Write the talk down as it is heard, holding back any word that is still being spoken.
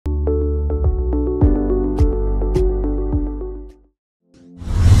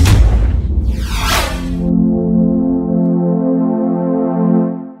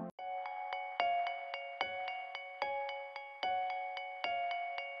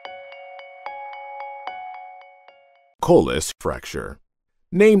Colles fracture.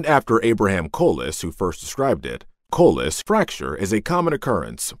 Named after Abraham Colles, who first described it, Colles fracture is a common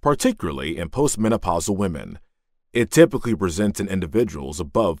occurrence, particularly in postmenopausal women. It typically presents in individuals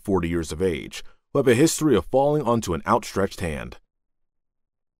above 40 years of age who have a history of falling onto an outstretched hand.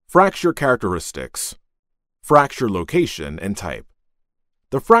 Fracture characteristics. Fracture location and type.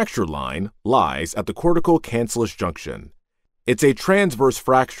 The fracture line lies at the cortical-cancellous junction. It's a transverse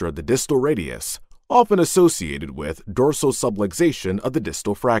fracture of the distal radius, often associated with dorsal subluxation of the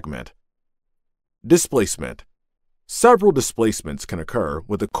distal fragment. Displacement. Several displacements can occur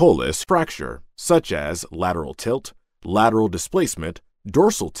with a Colles fracture, such as lateral tilt, lateral displacement,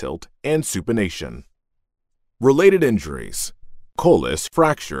 dorsal tilt, and supination. Related injuries. Colles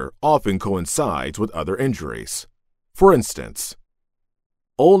fracture often coincides with other injuries. For instance,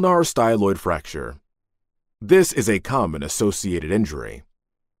 ulnar styloid fracture. This is a common associated injury.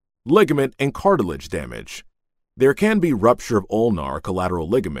 Ligament and cartilage damage. There can be rupture of ulnar collateral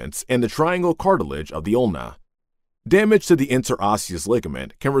ligaments and the triangle cartilage of the ulna. Damage to the interosseous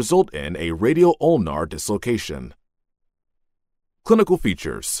ligament can result in a radial ulnar dislocation. Clinical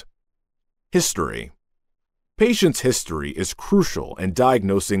features. History. Patient's history is crucial in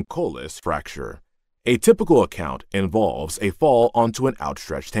diagnosing Colles fracture. A typical account involves a fall onto an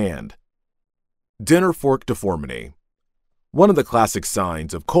outstretched hand. Dinner fork deformity. One of the classic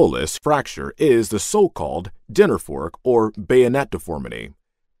signs of Colles fracture is the so-called dinner fork or bayonet deformity.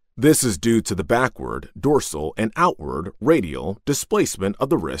 This is due to the backward, dorsal, and outward radial displacement of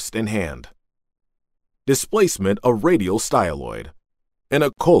the wrist and hand. Displacement of radial styloid. In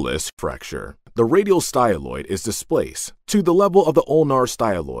a Colles fracture, the radial styloid is displaced to the level of the ulnar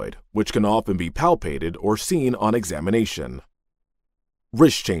styloid, which can often be palpated or seen on examination.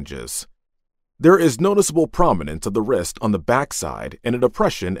 Wrist changes. There is noticeable prominence of the wrist on the back side and a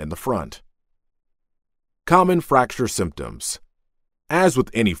depression in the front. Common fracture symptoms. As with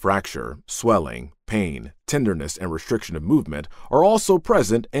any fracture, swelling, pain, tenderness, and restriction of movement are also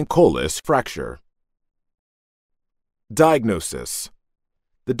present in Colles fracture. Diagnosis.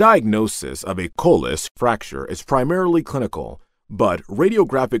 The diagnosis of a Colles fracture is primarily clinical, but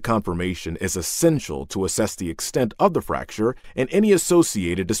radiographic confirmation is essential to assess the extent of the fracture and any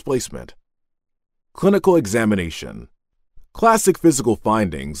associated displacement. Clinical examination. Classic physical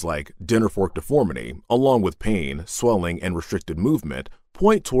findings like dinner fork deformity, along with pain, swelling, and restricted movement,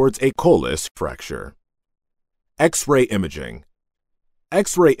 point towards a Colles fracture. X-ray imaging.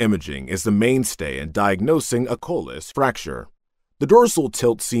 X-ray imaging is the mainstay in diagnosing a Colles fracture. The dorsal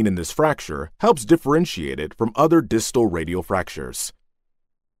tilt seen in this fracture helps differentiate it from other distal radial fractures.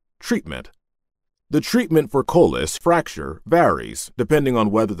 Treatment. The treatment for Colles fracture varies depending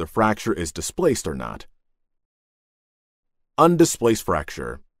on whether the fracture is displaced or not. Undisplaced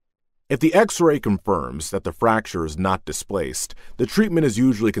fracture. If the X-ray confirms that the fracture is not displaced, the treatment is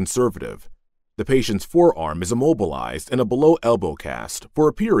usually conservative. The patient's forearm is immobilized in a below elbow cast for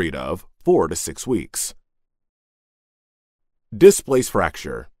a period of 4 to 6 weeks. Displaced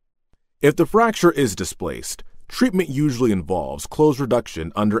fracture. If the fracture is displaced, treatment usually involves closed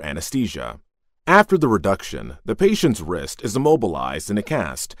reduction under anesthesia. After the reduction, the patient's wrist is immobilized in a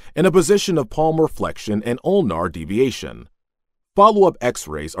cast in a position of palmar flexion and ulnar deviation. Follow-up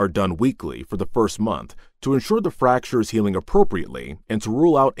X-rays are done weekly for the first month to ensure the fracture is healing appropriately and to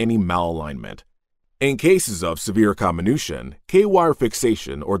rule out any malalignment. In cases of severe comminution, K-wire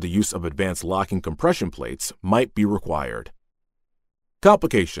fixation or the use of advanced locking compression plates might be required.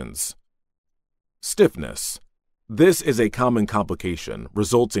 Complications. Stiffness. This is a common complication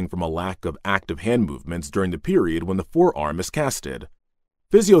resulting from a lack of active hand movements during the period when the forearm is casted.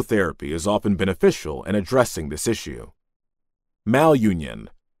 Physiotherapy is often beneficial in addressing this issue. Malunion.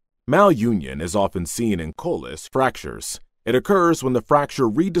 Malunion is often seen in Colles fractures. It occurs when the fracture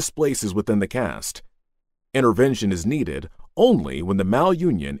redisplaces within the cast. Intervention is needed only when the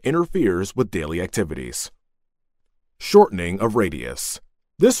malunion interferes with daily activities. Shortening of radius.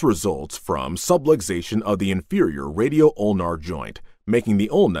 This results from subluxation of the inferior radio-ulnar joint, making the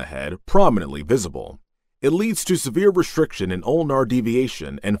ulna head prominently visible. It leads to severe restriction in ulnar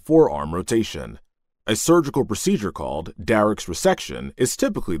deviation and forearm rotation. A surgical procedure called Darrick's resection is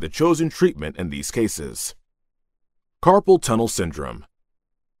typically the chosen treatment in these cases. Carpal tunnel syndrome.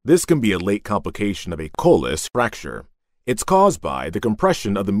 This can be a late complication of a Colles fracture. It's caused by the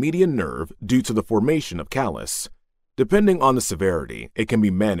compression of the median nerve due to the formation of callus. Depending on the severity, it can be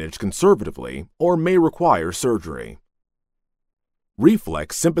managed conservatively or may require surgery.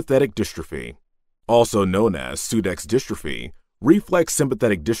 Reflex sympathetic dystrophy. Also known as Sudeck's dystrophy, reflex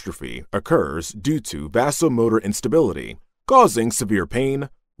sympathetic dystrophy occurs due to vasomotor instability, causing severe pain,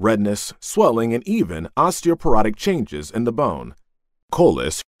 redness, swelling, and even osteoporotic changes in the bone.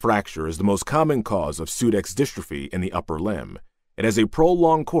 Colles fracture is the most common cause of Sudeck's dystrophy in the upper limb. It has a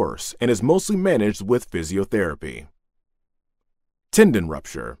prolonged course and is mostly managed with physiotherapy. Tendon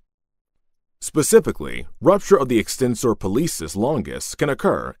rupture. Specifically, rupture of the extensor pollicis longus can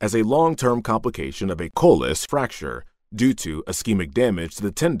occur as a long-term complication of a Colles fracture due to ischemic damage to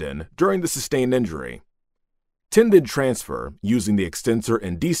the tendon during the sustained injury. Tendon transfer using the extensor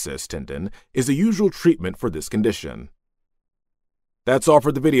and desist tendon is the usual treatment for this condition. That's all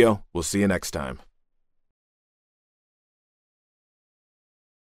for the video. We'll see you next time.